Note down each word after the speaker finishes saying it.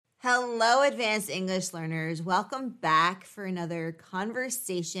Hello, advanced English learners. Welcome back for another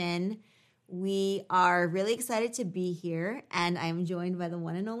conversation. We are really excited to be here, and I'm joined by the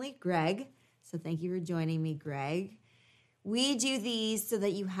one and only Greg. So thank you for joining me, Greg. We do these so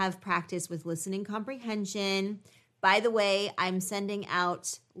that you have practice with listening comprehension. By the way, I'm sending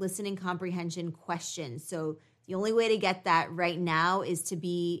out listening comprehension questions. So the only way to get that right now is to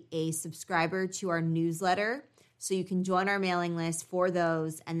be a subscriber to our newsletter. So you can join our mailing list for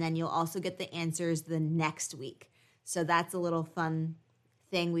those, and then you'll also get the answers the next week. So that's a little fun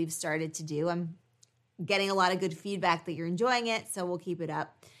thing we've started to do. I'm getting a lot of good feedback that you're enjoying it, so we'll keep it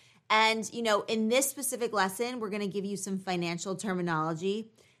up. And, in this specific lesson, we're going to give you some financial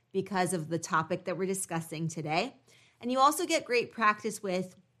terminology because of the topic that we're discussing today. And you also get great practice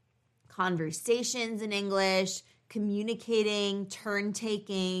with conversations in English, communicating,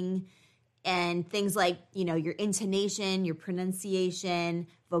 turn-taking, and things like, your intonation, your pronunciation,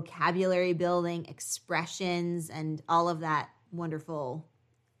 vocabulary building, expressions, and all of that wonderful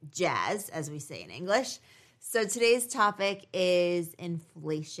jazz, as we say in English. So today's topic is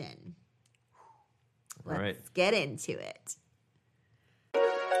inflation. Let's get into it.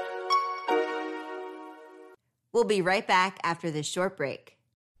 We'll be right back after this short break.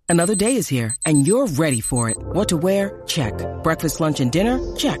 Another day is here, and you're ready for it. What to wear? Check. Breakfast, lunch, and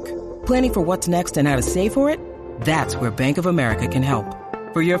dinner? Check. Planning for what's next and how to save for it? That's where Bank of America can help.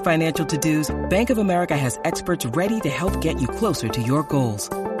 For your financial to-dos, Bank of America has experts ready to help get you closer to your goals.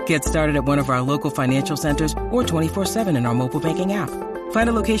 Get started at one of our local financial centers or 24/7 in our mobile banking app. Find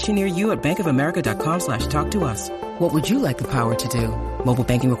a location near you at bankofamerica.com/talktous. What would you like the power to do? Mobile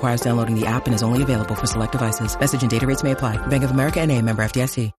banking requires downloading the app and is only available for select devices. Message and data rates may apply. Bank of America N.A., member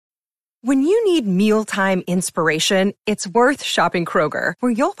FDIC. When you need mealtime inspiration, it's worth shopping Kroger,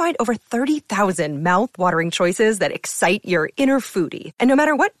 where you'll find over 30,000 mouth-watering choices that excite your inner foodie. And no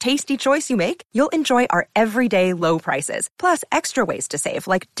matter what tasty choice you make, you'll enjoy our everyday low prices, plus extra ways to save,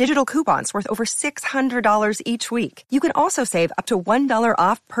 like digital coupons worth over $600 each week. You can also save up to $1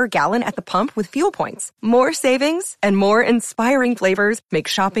 off per gallon at the pump with fuel points. More savings and more inspiring flavors make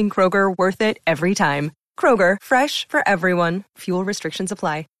shopping Kroger worth it every time. Kroger, fresh for everyone. Fuel restrictions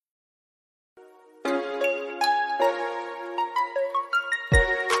apply.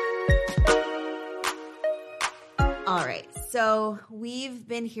 All right, so we've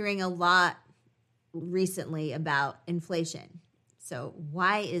been hearing a lot recently about inflation. So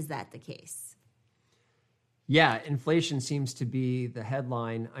why is that the case? Yeah, inflation seems to be the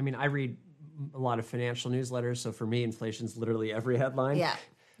headline. I mean, I read a lot of financial newsletters, so for me, inflation's literally every headline. Yeah.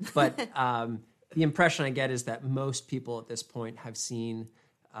 But the impression I get is that most people at this point have seen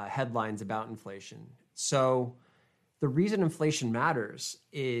headlines about inflation. So the reason inflation matters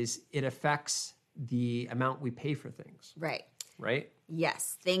is it affects the amount we pay for things. Right. Right?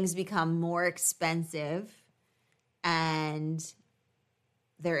 Yes. Things become more expensive and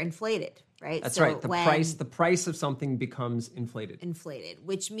they're inflated, right? That's right. The price of something becomes inflated. Inflated,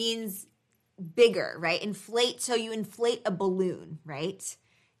 which means bigger, right? So you inflate a balloon, right?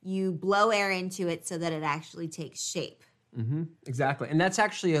 You blow air into it so that it actually takes shape. Mm-hmm. Exactly. And that's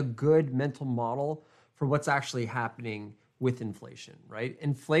actually a good mental model for what's actually happening with inflation, right?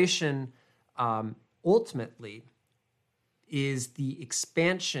 Inflation ultimately is the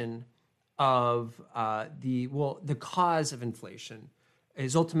expansion of the cause of inflation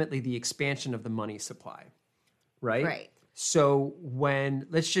is ultimately the expansion of the money supply, right? Right. So we're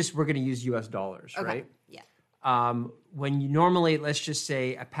going to use US dollars, Okay. right? Yeah. When you normally, let's just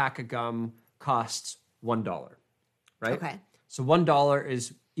say a pack of gum costs $1, right? Okay. So $1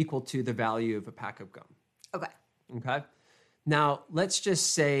 is equal to the value of a pack of gum. Okay. Okay. Now let's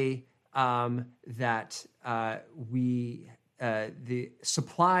just say that the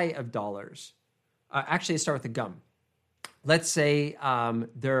supply of dollars. Actually, let's start with the gum. Let's say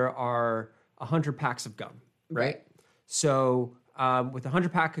there are 100 packs of gum, right? So with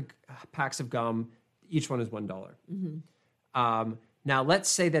 100 packs of gum, each one is $1. Mm-hmm. Now let's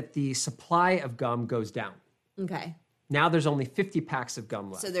say that the supply of gum goes down. Okay. Now there's only 50 packs of gum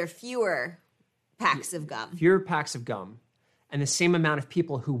left. So there are fewer packs of gum. Fewer packs of gum, and the same amount of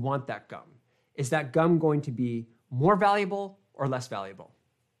people who want that gum. Is that gum going to be more valuable or less valuable?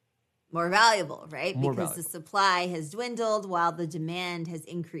 More valuable, right? More because valuable. the supply has dwindled while the demand has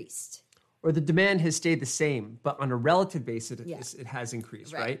increased. Or the demand has stayed the same, but on a relative basis, it has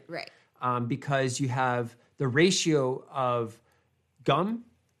increased, right? Right. Because you have the ratio of gum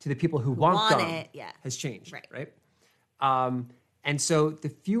to the people who want gum has changed, right? And so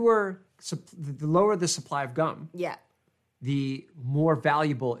the lower the supply of gum, the more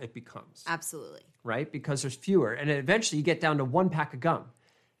valuable it becomes. Absolutely. Right? Because there's fewer. And eventually you get down to one pack of gum.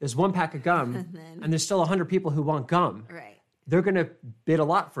 there's one pack of gum, and there's still 100 people who want gum. Right. They're going to bid a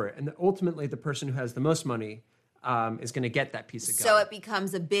lot for it. And ultimately, the person who has the most money is going to get that piece of gum. So it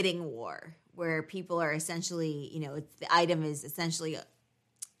becomes a bidding war where people are essentially, the item is essentially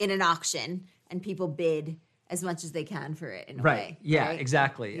in an auction and people bid as much as they can for it in a way. Yeah, right?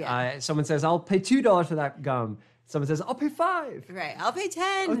 exactly. Yeah. Someone says, I'll pay $2 for that gum. Someone says, I'll pay $5. Right. I'll pay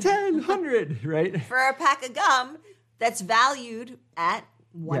 10. Oh, 10, 100, right? For a pack of gum that's valued at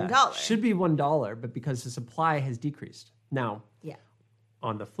 $1. Yeah, should be $1, but because the supply has decreased. Now,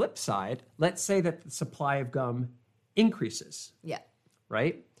 on the flip side, let's say that the supply of gum increases. Yeah.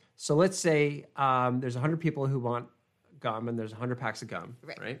 Right? So let's say there's 100 people who want gum and there's 100 packs of gum.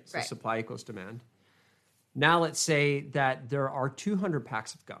 Right? So supply equals demand. Now let's say that there are 200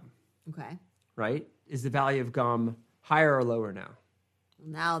 packs of gum. Okay. Right? Is the value of gum higher or lower now?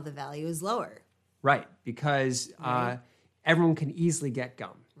 Now the value is lower. Right, because everyone can easily get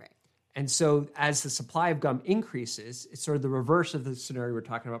gum. Right. And so as the supply of gum increases, it's sort of the reverse of the scenario we were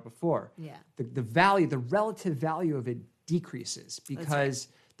talking about before. Yeah. The value, the relative value of it decreases because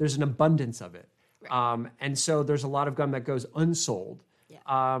there's an abundance of it. Right. And so there's a lot of gum that goes unsold.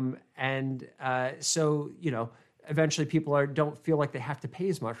 Yeah. So, eventually people don't feel like they have to pay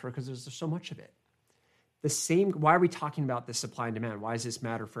as much for it because there's so much of it. Why are we talking about this supply and demand? Why does this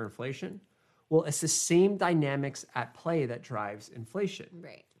matter for inflation? Well, it's the same dynamics at play that drives inflation.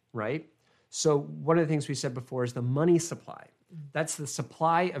 Right? So one of the things we said before is the money supply. That's the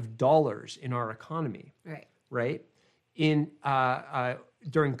supply of dollars in our economy. Right? During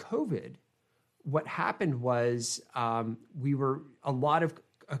COVID, what happened was a lot of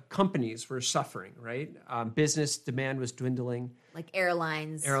companies were suffering, right? Business demand was dwindling. Like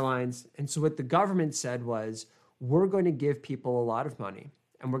airlines. And so what the government said was, we're going to give people a lot of money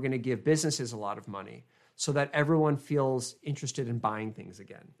and we're going to give businesses a lot of money so that everyone feels interested in buying things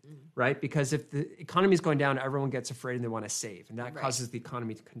again, right? Because if the economy is going down, everyone gets afraid and they want to save, and that causes the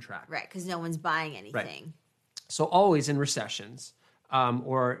economy to contract. Right, because no one's buying anything. Right. So always in recessions,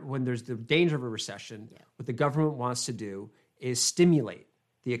 or when there's the danger of a recession, what the government wants to do is stimulate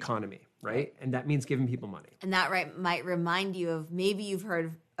the economy, right? And that means giving people money. And that might remind you of, maybe you've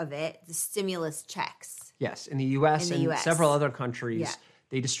heard of it, the stimulus checks. Yes, in the U.S. and several other countries,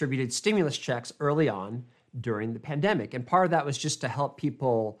 they distributed stimulus checks early on during the pandemic. And part of that was just to help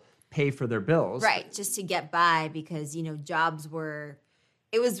people pay for their bills. Right, just to get by because, jobs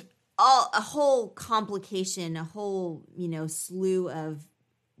it was a whole complication, a whole, slew of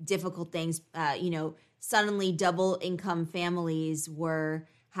difficult things. Suddenly double income families were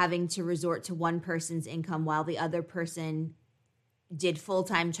having to resort to one person's income while the other person did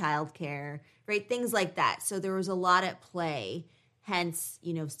full-time childcare, right? Things like that. So there was a lot at play. Hence,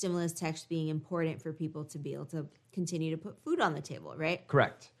 stimulus checks being important for people to be able to continue to put food on the table, right?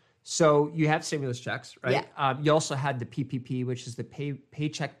 Correct. So you have stimulus checks, right? Yeah. You also had the PPP, which is the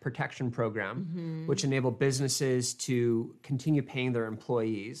Paycheck Protection Program, which enabled businesses to continue paying their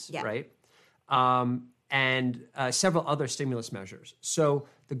employees, right? And several other stimulus measures. So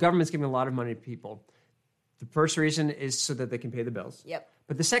the government's giving a lot of money to people. The first reason is so that they can pay the bills. Yep.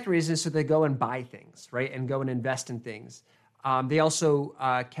 But the second reason is so they go and buy things, right? And go and invest in things. They also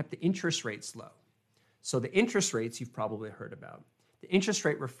kept the interest rates low. So the interest rates you've probably heard about. The interest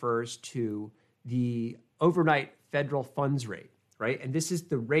rate refers to the overnight federal funds rate, right? And this is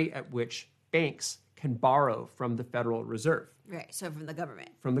the rate at which banks can borrow from the Federal Reserve. Right, so from the government.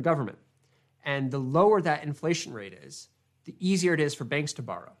 From the government. And the lower that inflation rate is, the easier it is for banks to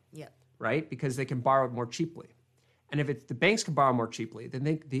borrow. Yep. Right? Because they can borrow more cheaply. And if the banks can borrow more cheaply, then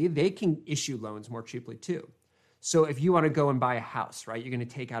they can issue loans more cheaply too. So if you want to go and buy a house, right, you're going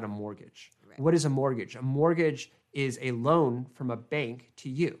to take out a mortgage. Right. What is a mortgage? A mortgage is a loan from a bank to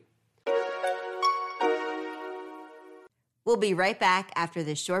you. We'll be right back after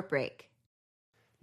this short break.